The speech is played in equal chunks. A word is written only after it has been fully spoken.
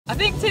I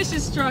think Tish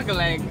is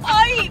struggling.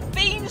 I eat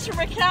beans from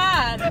a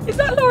can. Is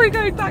that lorry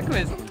going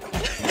backwards?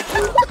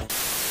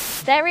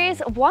 There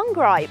is one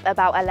gripe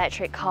about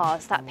electric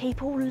cars that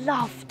people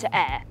love to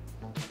air: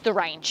 the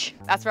range.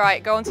 That's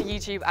right, go onto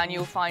YouTube and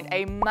you'll find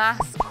a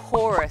mass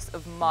chorus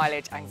of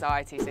mileage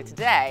anxiety. So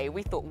today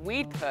we thought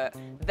we'd put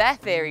their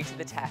theory to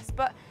the test,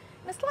 but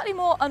in a slightly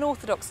more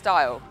unorthodox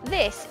style.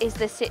 This is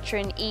the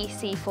Citroen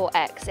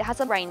EC4X. It has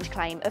a range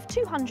claim of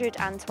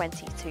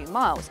 222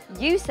 miles.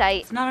 You say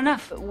It's not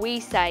enough. but we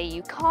say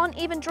you can't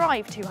even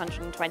drive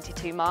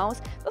 222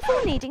 miles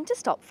before needing to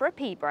stop for a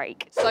pee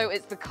break. So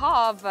it's the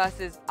car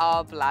versus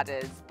our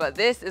bladders, but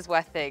this is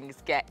where things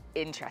get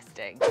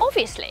interesting.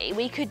 Obviously,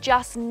 we could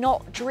just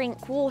not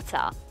drink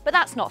water, but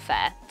that's not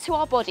fair to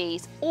our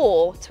bodies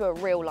or to a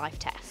real life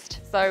test.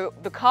 So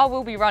the car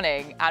will be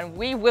running and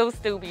we will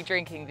still be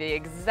drinking the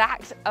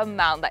exact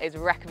amount that is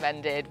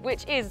recommended,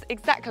 which is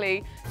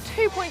exactly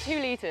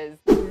 2.2 litres.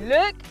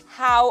 Look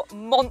how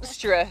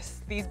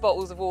monstrous these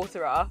bottles of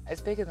water are.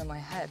 It's bigger than my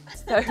head.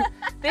 So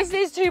this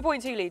is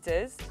 2.2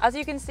 litres. As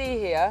you can see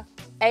here,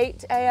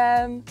 8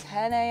 AM,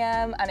 10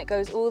 AM, and it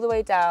goes all the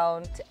way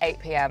down to 8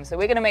 PM. So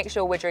we're gonna make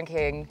sure we're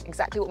drinking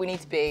exactly what we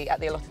need to be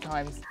at the allotted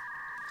times.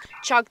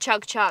 Chug,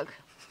 chug, chug.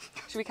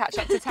 Should we catch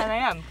up to 10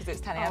 AM? Because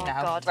it's 10 AM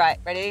now. God. Right,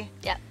 ready?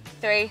 Yep.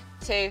 3,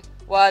 2,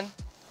 1.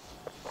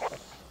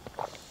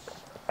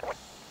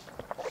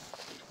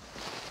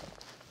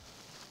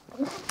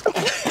 This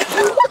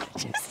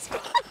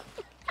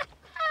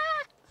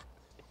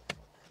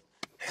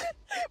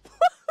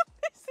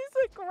is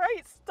a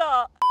great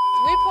start.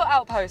 We put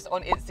out posts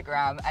on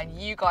Instagram and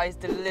you guys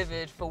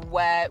delivered for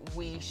where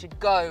we should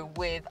go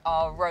with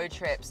our road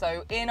trip.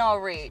 So in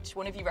our reach,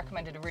 one of you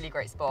recommended a really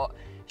great spot,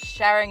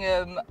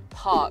 Sheringham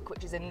Park,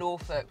 which is in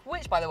Norfolk,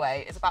 which by the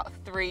way is about a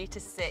 3 to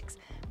 6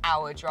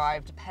 hour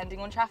drive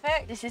depending on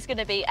traffic. This is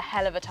gonna be a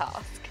hell of a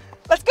task.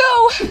 Let's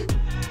go!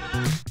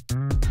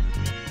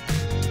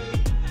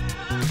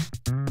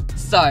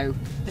 So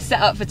the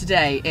setup for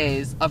today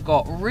is I've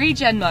got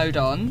regen mode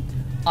on,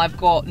 I've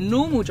got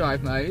normal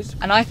drive mode,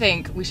 and I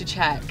think we should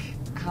check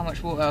how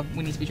much water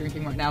we need to be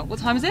drinking right now. What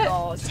time is it?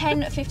 Oh,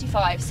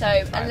 10:55, so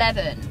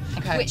 11,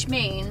 Okay. which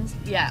means,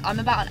 yeah, I'm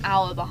about an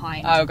hour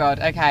behind. Oh God,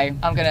 okay.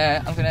 I'm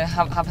gonna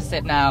have a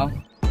sip now.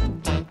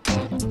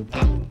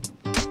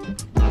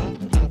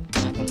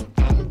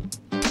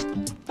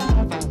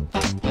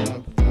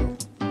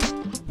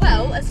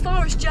 Well, as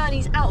far as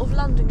journeys out of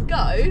London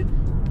go,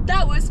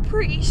 that was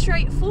pretty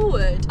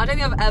straightforward. I don't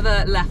think I've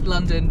ever left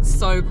London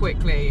so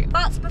quickly.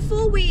 But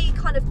before we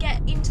kind of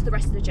get into the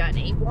rest of the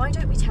journey, why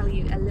don't we tell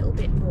you a little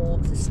bit more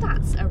of the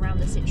stats around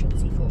the Citroen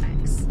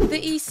C4X? The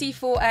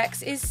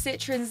EC4X is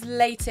Citroen's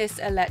latest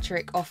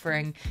electric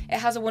offering. It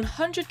has a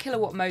 100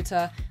 kilowatt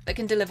motor that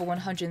can deliver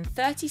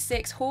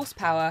 136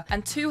 horsepower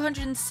and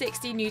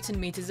 260 Newton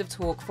meters of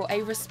torque for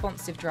a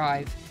responsive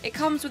drive. It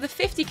comes with a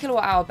 50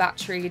 kilowatt hour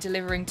battery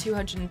delivering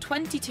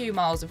 222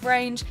 miles of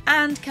range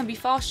and can be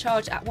fast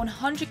charged at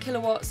 100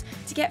 kilowatts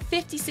to get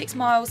 56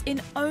 miles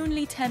in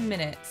only 10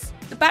 minutes.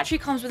 The battery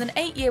comes with an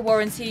 8-year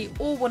warranty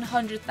or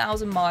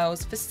 100,000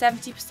 miles for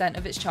 70%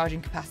 of its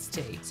charging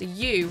capacity, so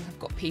you have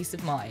got peace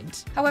of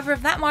mind. However,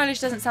 if that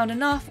mileage doesn't sound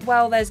enough,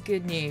 well, there's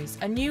good news.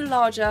 A new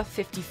larger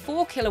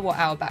 54 kilowatt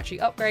hour battery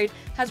upgrade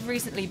has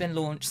recently been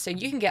launched, so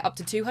you can get up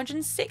to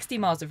 260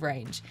 miles of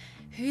range.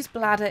 Whose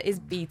bladder is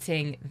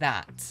beating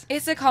that?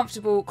 It's a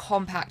comfortable,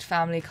 compact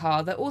family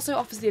car that also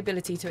offers the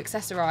ability to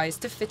accessorize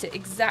to fit it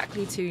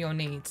exactly to your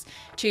needs.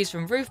 Choose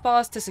from roof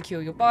bars to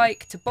secure your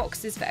bike, to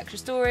boxes for extra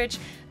storage,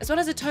 as well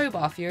as a tow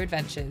bar for your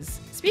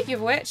adventures. Speaking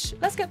of which,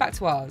 let's get back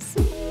to ours.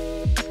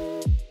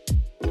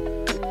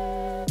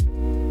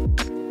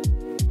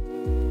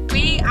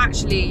 We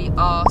actually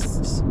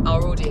asked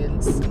our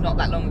audience not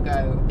that long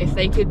ago if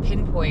they could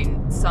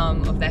pinpoint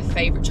some of their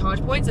favourite charge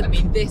points. I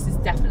mean, this is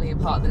definitely a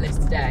part of the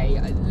list today.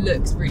 It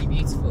looks really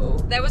beautiful.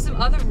 There were some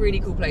other really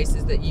cool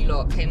places that you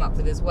lot came up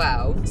with as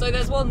well. So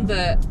there's one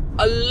that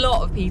a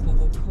lot of people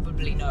will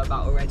probably know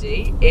about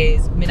already,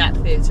 is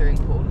Minack Theatre in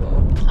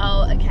Cornwall.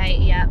 Oh, okay,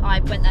 yeah,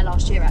 I went there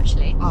last year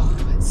actually.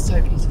 Oh, it's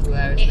so beautiful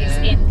there, isn't it? It is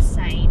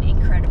insane,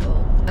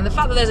 incredible. And the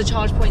fact that there's a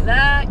charge point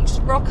there, you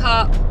just rock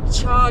up,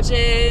 charge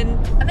in,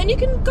 and then you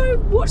can go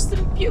watch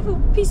some beautiful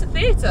piece of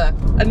theatre.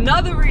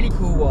 Another really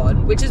cool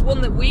one, which is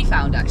one that we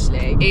found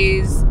actually,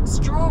 is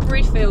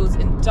Strawberry Fields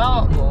in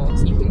Dartmoor.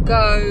 So you can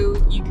go,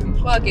 you can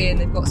plug in,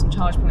 they've got some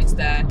charge points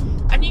there,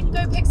 and you can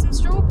go pick some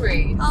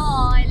strawberries.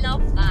 Oh, I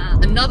love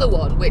that. Another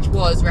one, which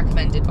was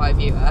recommended by a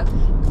viewer,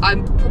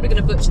 I'm probably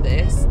going to butcher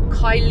this,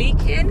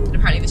 Kyleakin.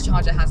 Apparently this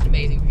charger has an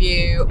amazing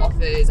view,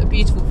 offers a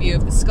beautiful view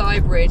of the Sky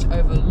Bridge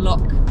over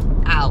Loch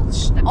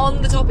Alsh. Now,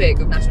 on the topic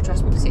of National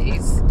Trust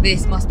properties,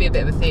 this must be a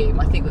bit of a theme.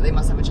 I think that they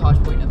must have a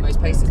charge point at most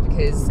places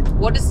because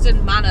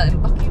Waddesdon Manor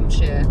in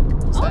Buckinghamshire.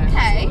 So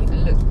okay. It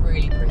looks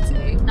really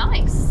pretty.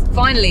 Nice.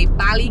 Finally,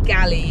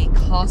 Ballygally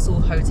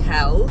Castle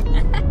Hotel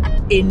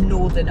in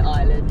Northern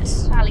Ireland.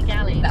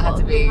 Ballygally. That had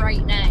to be a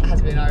great name. It had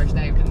to be an Irish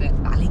name, didn't it?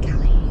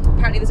 Ballygally.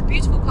 Apparently there's a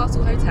beautiful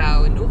castle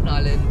hotel in Northern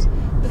Ireland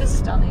with a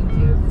stunning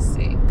view of the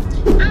sea.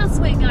 As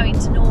we're going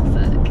to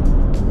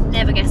Norfolk,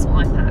 never guess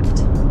what I packed.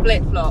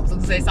 Flip-flops. I was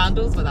going to say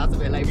sandals, but that's a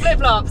bit late.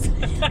 Flip-flops.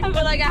 I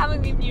feel like I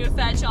haven't given you a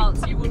fair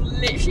chance. You will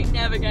literally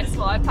never guess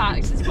what I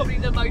packed. It's probably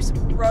the most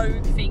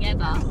rogue thing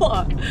ever.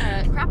 What?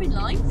 Crabbing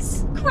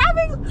lines.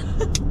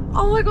 Crabbing?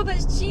 Oh my god,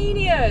 that's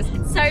genius.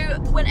 So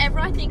whenever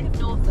I think of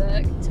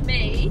Norfolk, to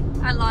me,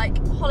 and like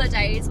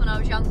holidays when I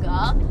was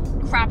younger,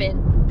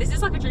 crabbing. This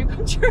is like a dream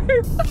come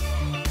true.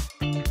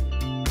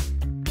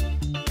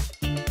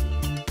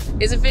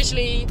 It's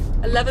officially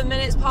 11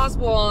 minutes past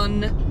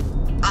 1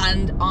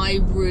 and I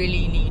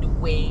really need a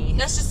wee.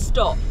 Let's just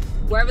stop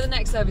wherever the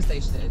next service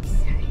station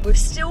is. We've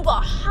still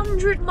got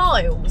 100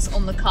 miles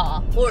on the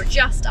car, or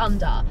just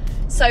under.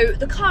 So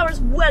the car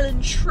has well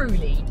and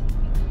truly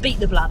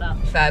beat the bladder.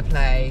 Fair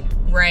play.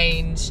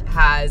 Range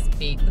has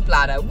beat the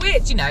bladder,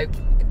 which, you know,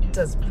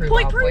 does prove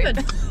Point our proven.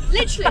 point.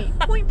 Literally,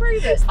 point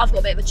proven. I've got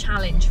a bit of a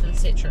challenge for the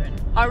Citroen.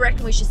 I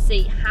reckon we should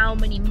see how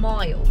many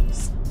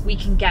miles we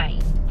can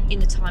gain in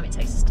the time it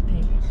takes us to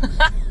pee.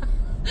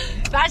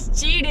 That's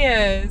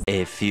genius.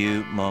 A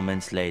few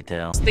moments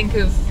later. Think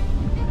of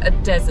a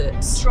desert.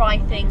 Dry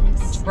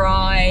things.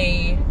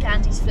 Dry.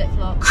 Candy's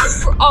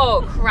flip-flops.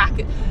 Oh, crack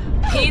it.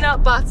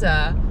 Peanut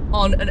butter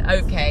on an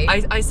oat cake.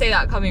 I say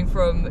that coming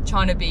from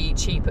trying to be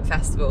cheap at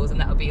festivals, and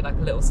that would be like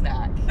a little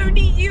snack.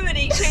 Only you would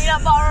eat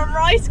peanut butter and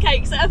rice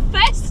cakes at a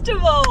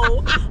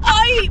festival.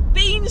 I eat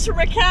beans from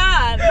a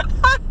can.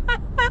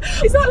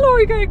 Is that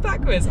Laurie going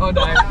backwards? Oh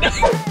no.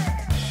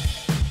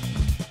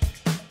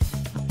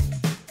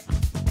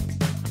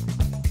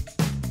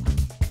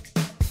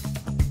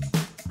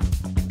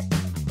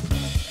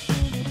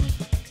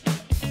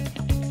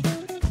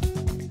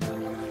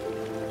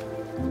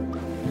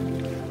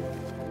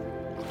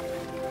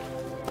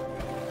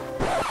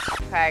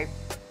 Okay,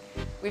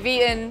 we've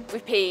eaten,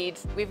 we've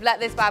peed, we've let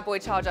this bad boy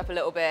charge up a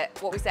little bit.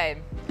 What are we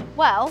saying?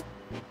 Well,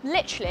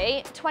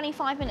 literally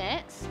 25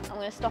 minutes. I'm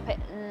going to stop it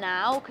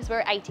now because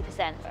we're at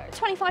 80%.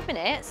 25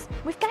 minutes,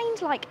 we've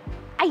gained like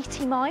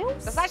 80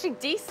 miles. That's actually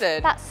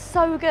decent. That's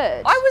so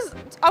good.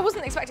 I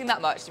wasn't expecting that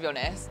much, to be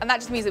honest. And that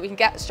just means that we can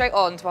get straight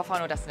on to our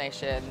final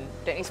destination.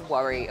 Don't need to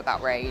worry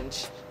about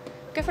range.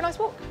 Go for a nice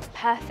walk.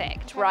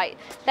 Perfect, right.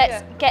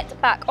 Let's get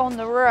back on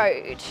the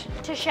road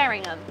to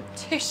Sheringham.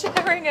 To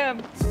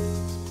Sheringham.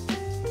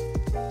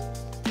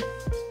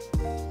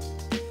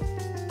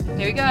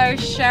 Here we go,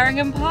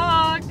 Sheringham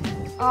Park.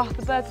 Oh,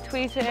 the birds are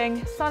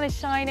tweeting, sun is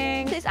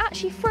shining. It's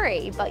actually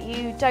free, but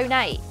you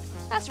donate.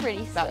 That's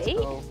really sweet. That's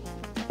cool.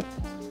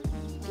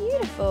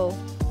 Beautiful.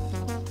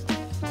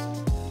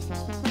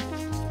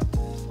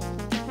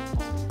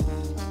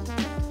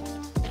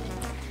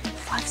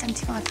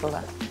 $5.75 for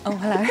that. Oh,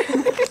 hello.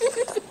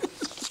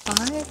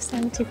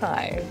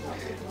 $5.75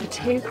 for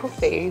 2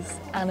 coffees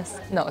and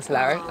not a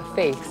Solero, a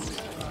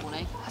feast.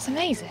 That's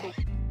amazing.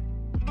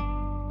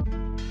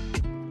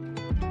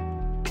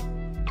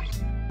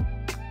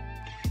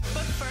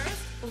 But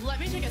first, let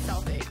me take a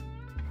selfie.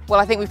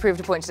 Well, I think we've proved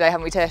a point today,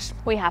 haven't we, Tish?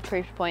 We have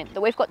proved a point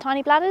that we've got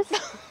tiny bladders.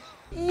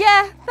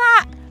 Yeah,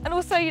 that. And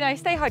also, you know,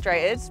 stay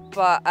hydrated,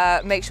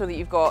 but make sure that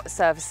you've got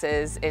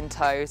services in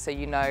tow so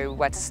you know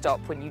where to stop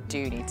when you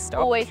do need to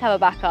stop. Always have a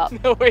backup.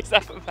 Always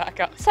have a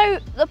backup. So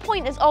the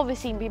point has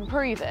obviously been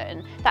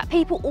proven that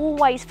people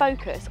always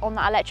focus on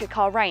that electric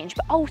car range,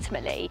 but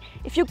ultimately,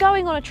 if you're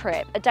going on a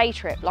trip, a day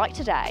trip like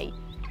today,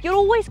 you're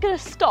always going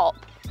to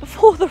stop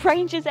before the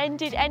range has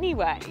ended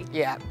anyway.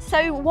 Yeah.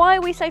 So why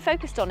are we so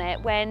focused on it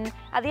when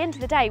at the end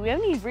of the day, we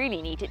only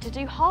really need it to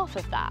do half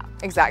of that?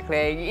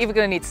 Exactly. You're either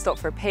going to need to stop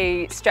for a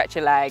pee, stretch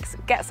your legs,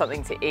 get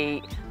something to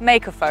eat,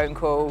 make a phone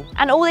call.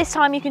 And all this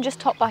time you can just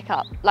top back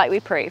up, like we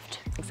proved.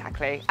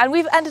 Exactly. And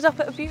we've ended up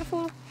at a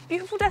beautiful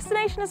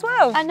destination as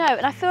well. I know,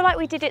 and I feel like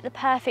we did it the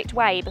perfect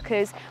way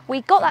because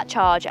we got that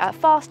charge at a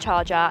fast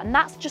charger and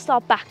that's just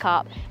our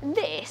backup. And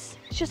this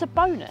is just a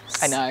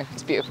bonus. I know,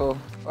 it's beautiful.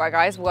 All right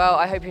guys, well,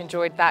 I hope you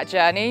enjoyed that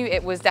journey.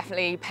 It was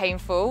definitely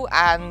painful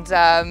and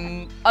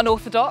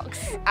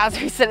unorthodox, as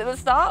we said at the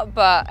start,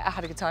 but I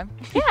had a good time.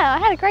 Yeah, I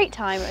had a great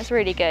time. It was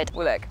really good.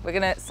 Well, look, we're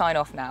gonna sign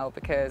off now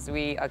because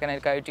we are gonna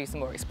go do some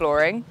more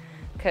exploring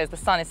because the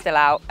sun is still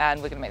out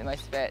and we're gonna make the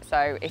most of it.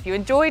 So if you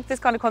enjoyed this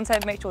kind of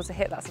content, make sure to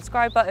hit that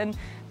subscribe button.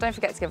 Don't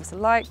forget to give us a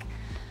like.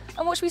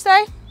 And what should we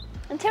say?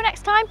 Until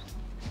next time,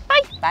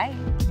 bye. Bye.